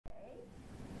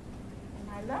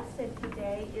My lesson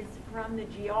today is from the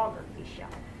geography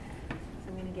shelf. So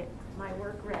I'm going to get my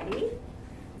work ready.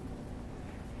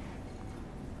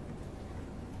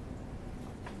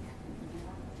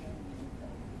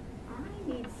 I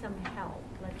need some help.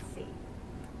 Let's see.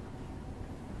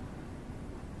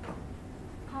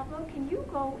 Pablo, can you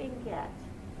go and get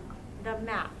the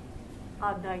map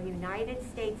of the United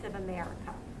States of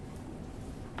America?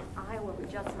 I will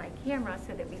adjust my camera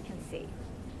so that we can see.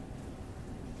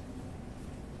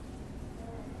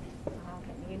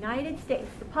 Okay, the United States,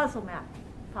 the puzzle map,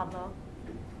 Pablo,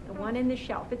 the one in the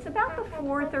shelf. It's about the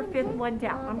fourth or fifth one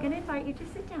down. I'm going to invite you to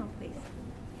sit down, please.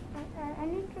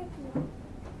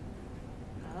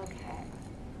 Okay.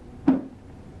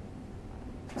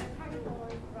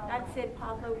 That's it,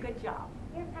 Pablo. Good job.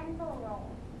 Your pencil roll.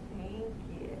 Thank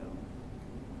you.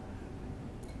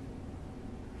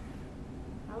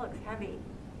 That looks heavy.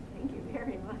 Thank you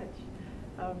very much.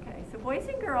 Okay, so boys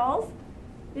and girls,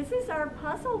 this is our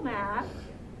puzzle map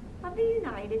of the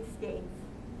United States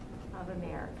of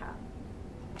America.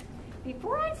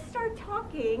 Before I start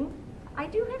talking, I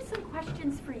do have some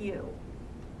questions for you.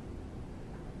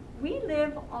 We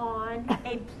live on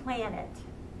a planet.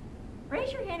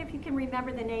 Raise your hand if you can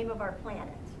remember the name of our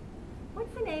planet.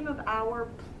 What's the name of our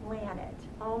planet?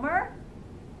 Omer?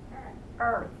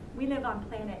 Earth. We live on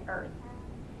planet Earth.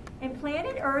 And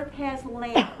planet Earth has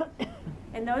land,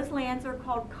 and those lands are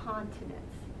called continents.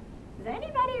 Does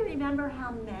anybody remember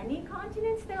how many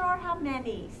continents there are? How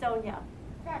many, Sonia?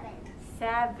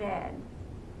 7.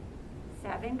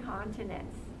 7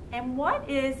 continents. And what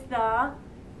is the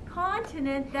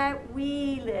continent that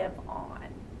we live on?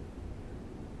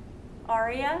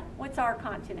 Aria, what's our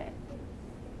continent?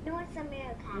 North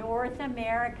America. North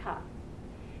America.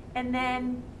 And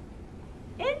then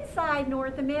inside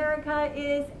North America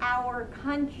is our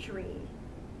country.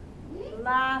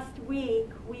 Last week,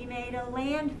 we made a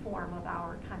landform of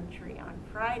our country on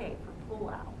Friday for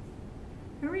pullouts.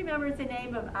 Who remembers the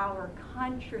name of our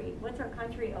country? What's our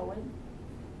country, Owen?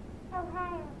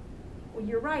 Ohio. Well,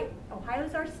 you're right.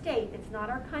 Ohio's our state. It's not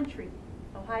our country.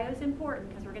 Ohio's important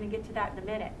because we're going to get to that in a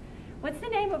minute. What's the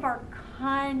name of our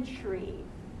country?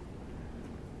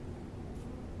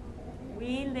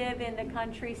 We live in the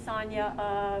country, Sonia,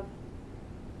 of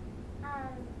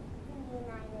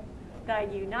the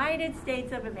United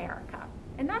States of America.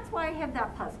 And that's why I have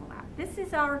that puzzle map. This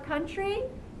is our country,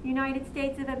 United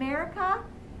States of America,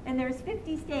 and there's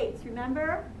 50 states,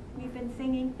 remember? We've been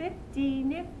singing 50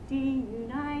 nifty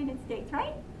United States,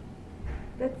 right?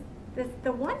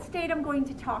 The one state I'm going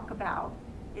to talk about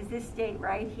is this state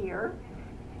right here.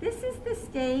 This is the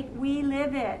state we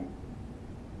live in.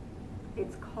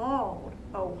 It's called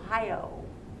Ohio.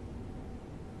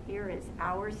 Here is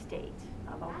our state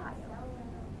of Ohio.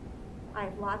 I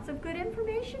have lots of good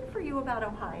information for you about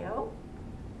Ohio.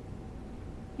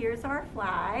 Here's our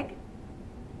flag.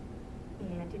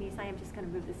 And Denise, I am just going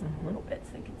to move this up a little bit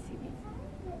so you can see me.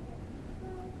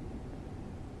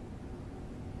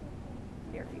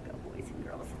 There you go, boys and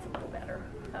girls. It's a little better.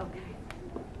 Okay.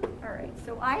 All right.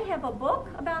 So I have a book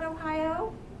about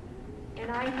Ohio,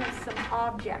 and I have some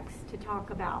objects to talk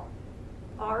about.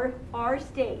 Our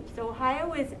state. So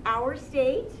Ohio is our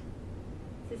state.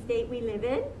 It's the state we live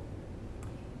in.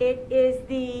 It is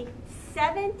the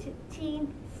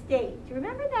 17th state. Do you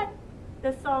remember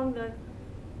the song, the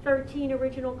 13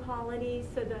 original colonies?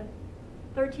 So the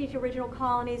 13 original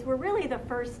colonies were really the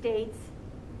first states.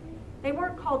 They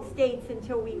weren't called states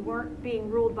until we weren't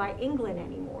being ruled by England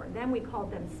anymore. Then we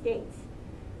called them states.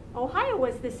 Ohio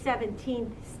was the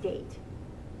 17th state.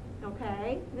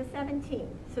 Okay, the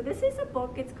 17th. So this is a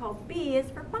book. It's called B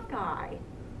is for Buckeye.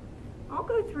 I'll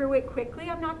go through it quickly.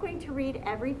 I'm not going to read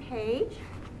every page,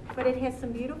 but it has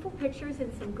some beautiful pictures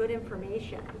and some good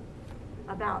information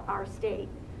about our state.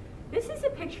 This is a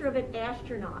picture of an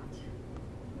astronaut.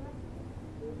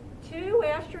 2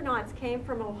 astronauts came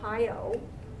from Ohio.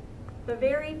 The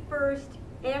very first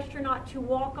astronaut to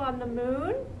walk on the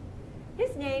moon,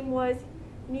 his name was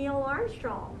Neil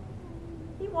Armstrong.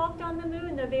 He walked on the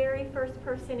moon, the very first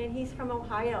person, and he's from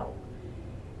Ohio.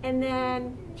 And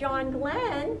then John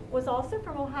Glenn was also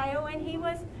from Ohio, and he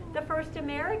was the first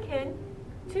American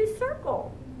to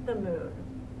circle the moon.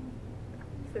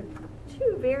 So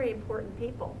 2 very important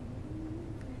people.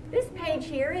 This page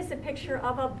here is a picture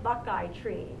of a buckeye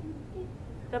tree.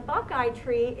 The buckeye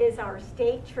tree is our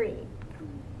state tree.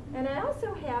 And I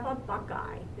also have a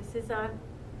buckeye. This is a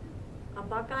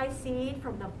buckeye seed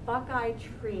from the buckeye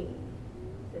tree.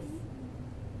 This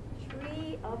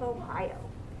tree of Ohio.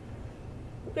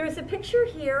 There's a picture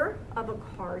here of a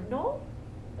cardinal.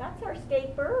 That's our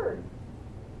state bird.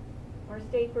 Our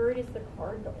state bird is the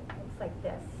cardinal. It looks like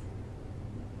this.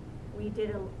 We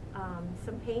did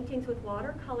some paintings with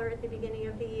watercolor at the beginning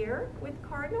of the year with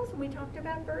cardinals, and we talked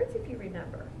about birds, if you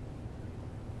remember.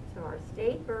 So our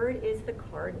state bird is the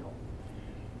cardinal.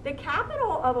 The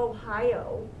capital of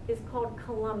Ohio is called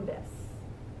Columbus.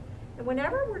 And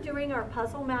whenever we're doing our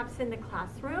puzzle maps in the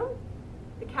classroom,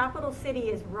 the capital city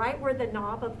is right where the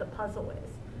knob of the puzzle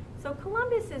is. So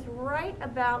Columbus is right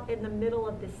about in the middle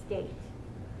of the state.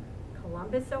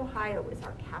 Columbus, Ohio is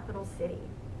our capital city.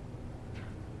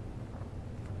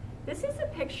 This is a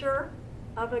picture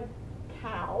of a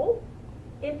cow.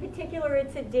 In particular,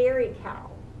 it's a dairy cow.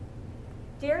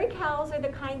 Dairy cows are the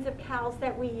kinds of cows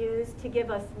that we use to give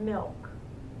us milk.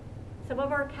 Some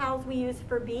of our cows we use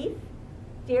for beef.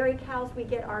 Dairy cows we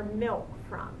get our milk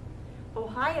from.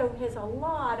 Ohio has a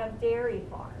lot of dairy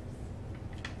farms.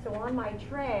 So on my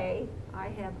tray, I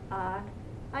have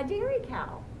a dairy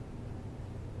cow.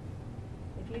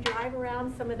 If you drive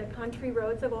around some of the country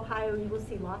roads of Ohio, you will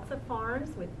see lots of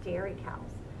farms with dairy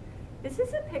cows. This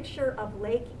is a picture of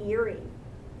Lake Erie.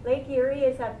 Lake Erie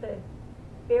is at the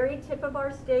very tip of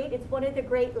our state. It's one of the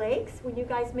Great Lakes. When you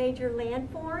guys made your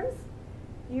landforms,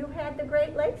 you had the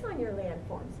Great Lakes on your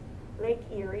landforms. Lake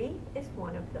Erie is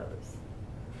one of those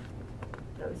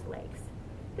lakes.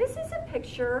 This is a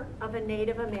picture of a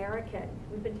Native American.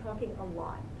 We've been talking a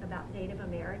lot about Native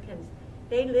Americans.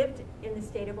 They lived in the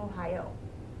state of Ohio.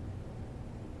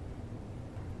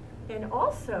 And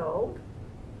also,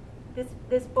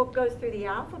 this book goes through the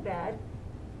alphabet.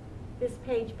 This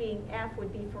page being F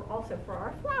would be also for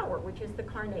our flower, which is the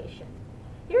carnation.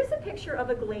 Here's a picture of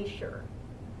a glacier.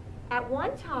 At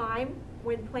one time,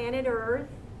 when planet Earth,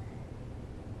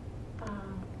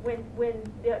 when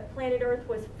the planet Earth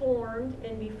was formed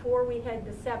and before we had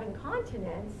the 7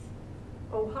 continents,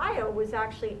 Ohio was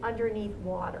actually underneath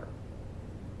water.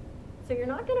 So you're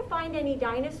not going to find any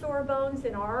dinosaur bones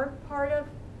in our part of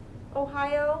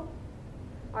Ohio,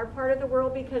 our part of the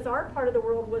world, because our part of the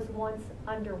world was once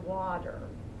underwater.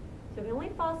 So the only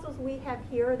fossils we have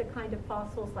here are the kind of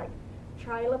fossils like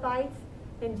trilobites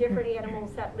and different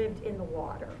animals that lived in the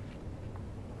water.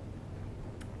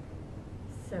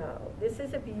 So this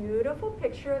is a beautiful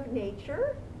picture of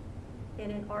nature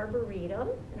in an arboretum.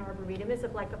 An arboretum is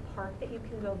like a park that you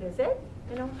can go visit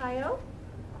in Ohio.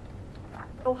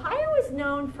 Ohio is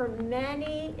known for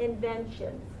many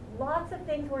inventions. Lots of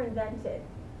things were invented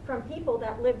from people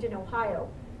that lived in Ohio.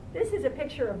 This is a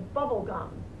picture of bubble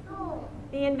gum. Oh.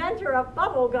 The inventor of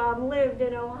bubble gum lived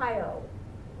in Ohio.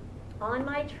 On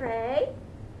my tray,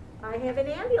 I have an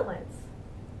ambulance.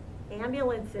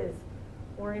 Ambulances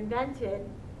were invented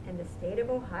in the state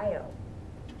of Ohio.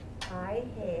 I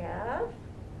have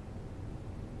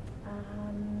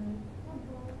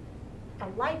a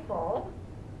light bulb.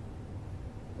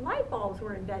 Light bulbs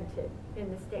were invented in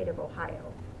the state of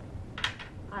Ohio.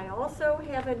 I also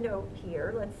have a note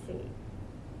here, let's see.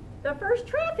 The first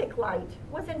traffic light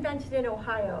was invented in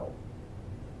Ohio.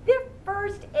 The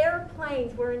first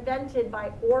airplanes were invented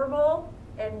by Orville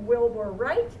and Wilbur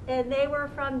Wright, and they were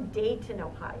from Dayton,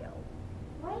 Ohio.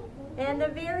 And the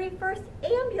very first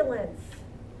ambulance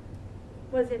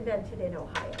was invented in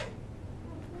Ohio.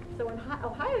 So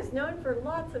Ohio is known for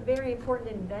lots of very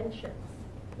important inventions,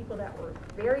 people that were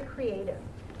very creative.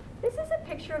 This is a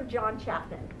picture of John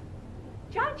Chapman.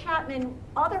 John Chapman,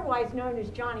 otherwise known as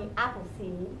Johnny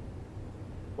Appleseed,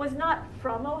 was not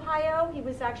from Ohio. He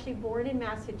was actually born in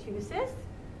Massachusetts,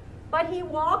 but he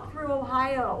walked through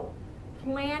Ohio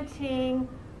planting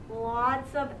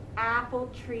lots of apple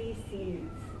tree seeds.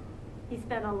 He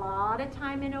spent a lot of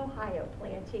time in Ohio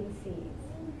planting seeds.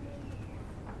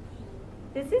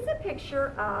 This is a picture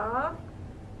of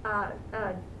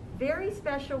a very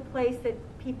special place that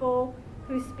people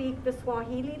who speak the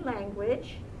Swahili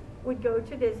language would go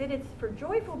to visit. It's for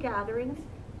joyful gatherings.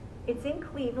 It's in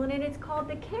Cleveland, and it's called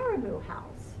the Karamu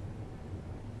House.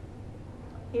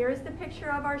 Here's the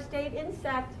picture of our state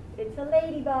insect. It's a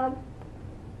ladybug.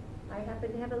 I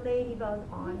happen to have a ladybug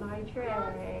on my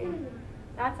tray.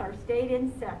 That's our state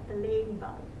insect, the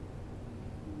ladybug.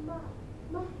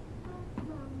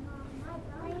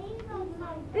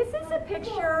 This is a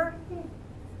picture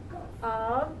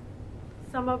of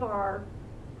some of our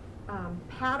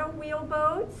paddle wheel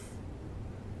boats,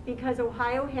 because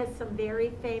Ohio has some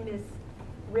very famous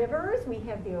rivers. We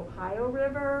have the Ohio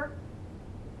River.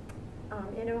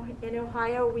 In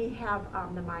Ohio, we have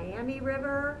the Miami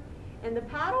River. And the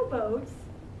paddle boats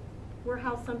were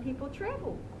how some people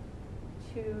traveled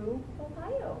to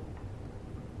Ohio.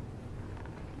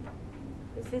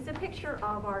 This is a picture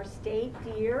of our state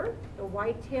deer, the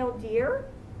white-tailed deer.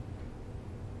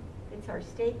 It's our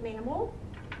state mammal.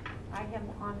 I have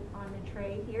on the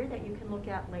tray here that you can look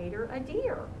at later, a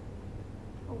deer.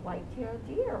 a white-tailed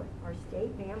deer, our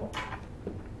state mammal.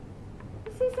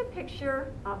 This is a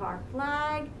picture of our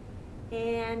flag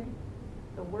and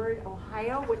the word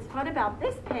Ohio. What's fun about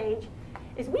this page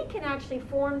is we can actually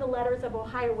form the letters of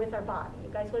Ohio with our body. You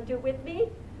guys want to do it with me?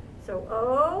 So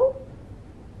O,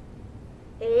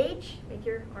 H, make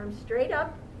your arms straight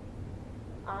up,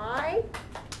 I,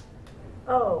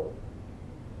 O.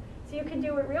 So you can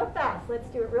do it real fast. Let's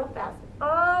do it real fast.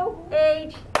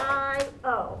 O-H-I-O.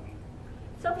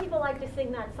 Some people like to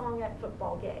sing that song at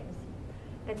football games.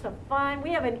 It's a fun,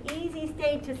 we have an easy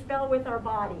state to spell with our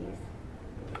bodies.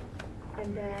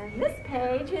 And then this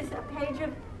page is a page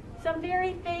of some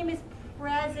very famous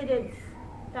presidents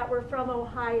that were from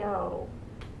Ohio.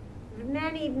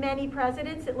 Many, many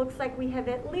presidents. It looks like we have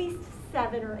at least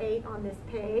 7 or 8 on this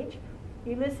page.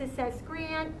 Ulysses S.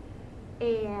 Grant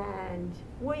and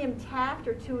William Taft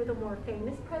are 2 of the more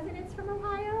famous presidents from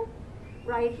Ohio.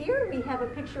 Right here we have a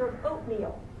picture of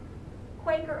oatmeal.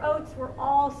 Quaker oats were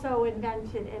also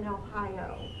invented in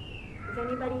Ohio. Does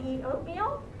anybody eat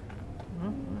oatmeal?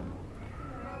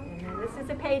 Mm-hmm. And then this is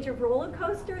a page of roller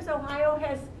coasters. Ohio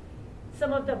has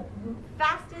some of the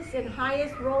fastest and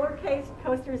highest roller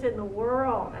coasters in the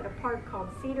world at a park called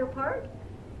Cedar Park.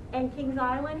 And Kings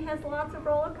Island has lots of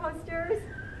roller coasters.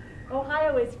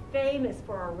 Ohio is famous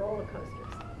for our roller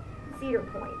coasters. Cedar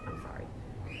Point, I'm sorry.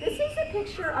 This is a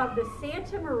picture of the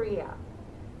Santa Maria.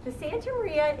 The Santa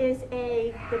Maria is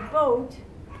the boat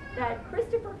that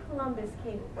Christopher Columbus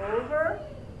came over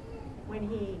when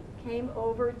he came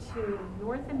over to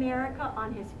North America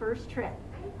on his first trip.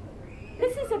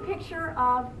 This is a picture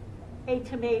of a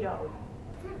tomato.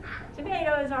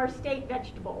 Tomato is our state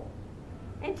vegetable.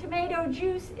 And tomato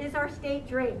juice is our state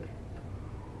drink.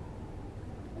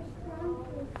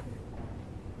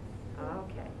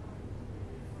 Okay.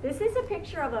 This is a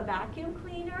picture of a vacuum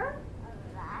cleaner.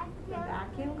 The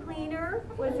vacuum cleaner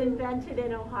was invented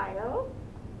in Ohio.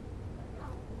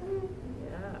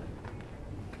 Yeah.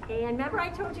 And remember I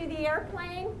told you the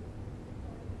airplane?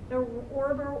 The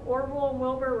Orville and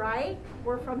Wilbur Wright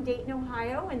were from Dayton,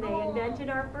 Ohio, and they invented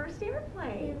our first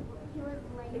airplane.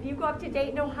 If you go up to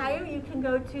Dayton, Ohio, you can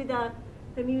go to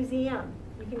the museum.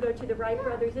 You can go to the Wright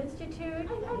Brothers Institute.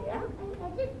 Yeah.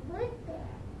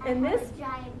 And this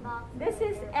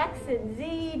is X and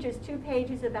Z, just 2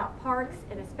 pages about parks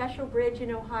and a special bridge in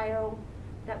Ohio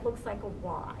that looks like a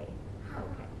Y.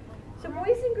 Okay. So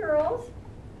boys and girls,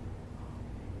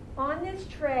 on this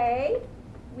tray,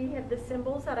 we have the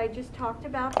symbols that I just talked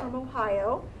about from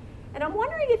Ohio. And I'm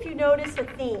wondering if you notice a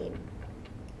theme.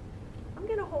 I'm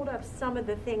going to hold up some of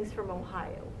the things from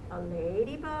Ohio. A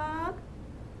ladybug,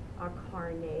 a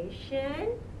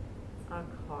carnation, a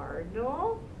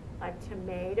cardinal, a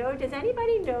tomato. Does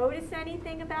anybody notice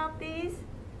anything about these?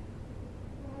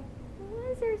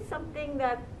 Is there something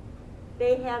that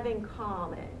they have in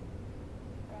common?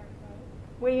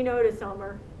 What do you notice,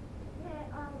 Omer?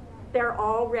 They're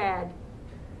all red.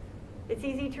 It's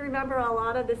easy to remember a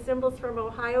lot of the symbols from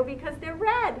Ohio because they're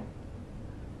red.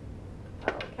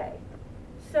 Okay,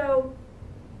 so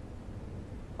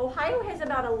Ohio has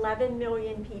about 11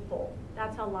 million people.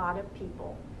 That's a lot of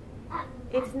people.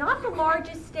 It's not the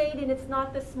largest state and it's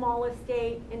not the smallest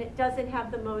state and it doesn't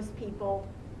have the most people.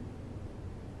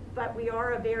 But we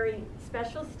are a very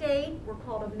special state. We're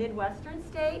called a Midwestern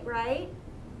state, right?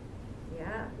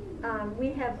 Yeah.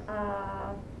 We have,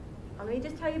 let me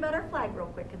just tell you about our flag real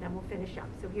quick and then we'll finish up.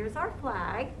 So here's our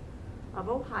flag of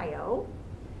Ohio.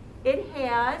 It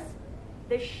has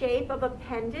the shape of a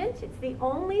pendant. It's the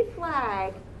only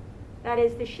flag that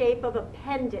is the shape of a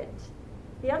pendant.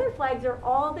 The other flags are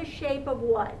all the shape of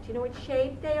what? Do you know what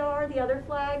shape they are, the other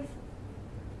flags?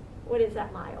 What is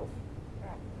that, Miles?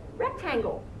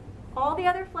 Rectangle. All the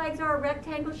other flags are a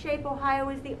rectangle shape. Ohio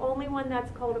is the only one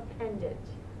that's called a pendant.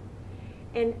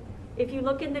 And if you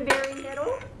look in the very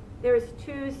middle, there's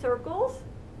 2 circles.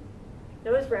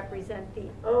 Those represent the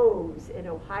O's in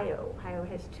Ohio. Ohio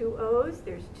has 2 O's.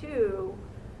 There's 2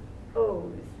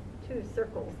 O's, 2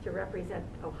 circles to represent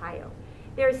Ohio.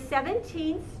 There's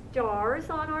 17 stars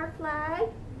on our flag,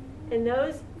 and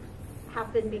those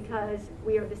happen because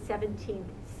we are the 17th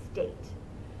state.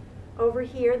 Over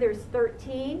here, there's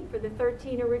 13 for the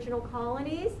 13 original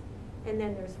colonies, and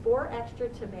then there's 4 extra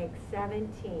to make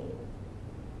 17.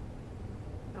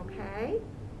 Okay?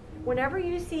 Whenever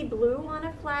you see blue on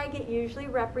a flag, it usually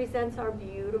represents our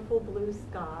beautiful blue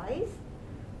skies.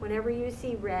 Whenever you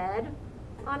see red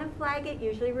on a flag, it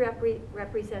usually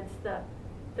represents the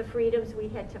freedoms we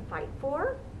had to fight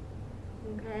for.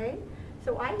 Okay?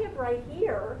 So I have right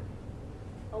here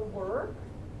a work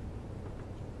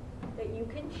that you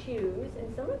can choose,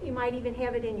 and some of you might even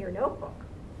have it in your notebook,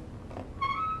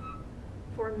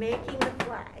 for making the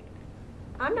flag.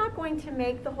 I'm not going to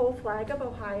make the whole flag of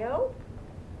Ohio.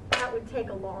 That would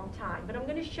take a long time, but I'm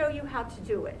going to show you how to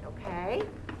do it, okay?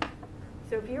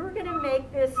 So if you were going to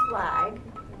make this flag,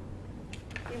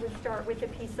 you would start with a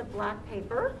piece of black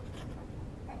paper.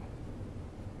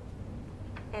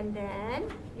 And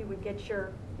then you would get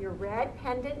your red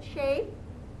pendant shape.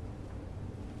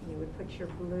 You would put your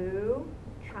blue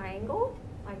triangle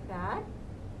like that.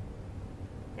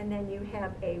 And then you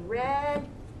have a red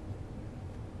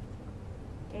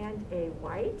and a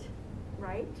white,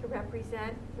 right, to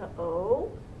represent the O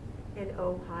in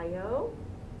Ohio.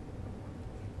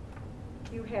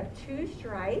 You have two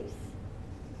stripes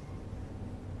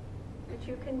that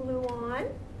you can glue on,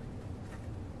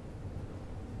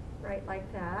 right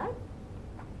like that,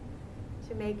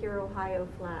 to make your Ohio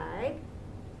flag.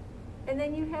 And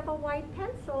then you have a white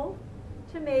pencil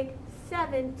to make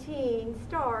 17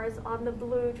 stars on the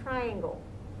blue triangle.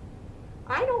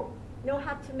 I don't know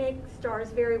how to make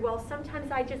stars very well.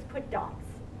 Sometimes I just put dots.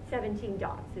 17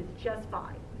 dots is just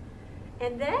fine.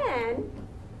 And then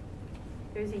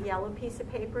there's a yellow piece of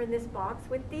paper in this box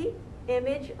with the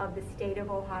image of the state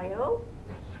of Ohio.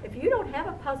 If you don't have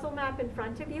a puzzle map in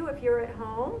front of you, if you're at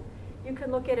home, you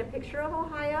can look at a picture of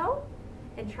Ohio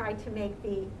and try to make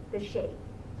the shape.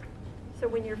 So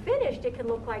when you're finished, it can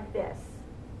look like this.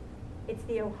 It's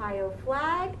the Ohio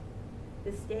flag,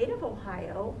 the state of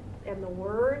Ohio, and the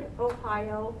word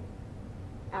Ohio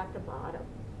at the bottom.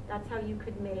 That's how you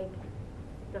could make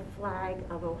the flag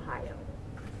of Ohio.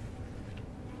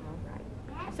 All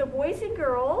right. So boys and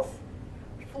girls,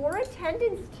 for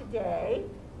attendance today,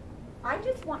 I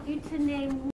just want you to name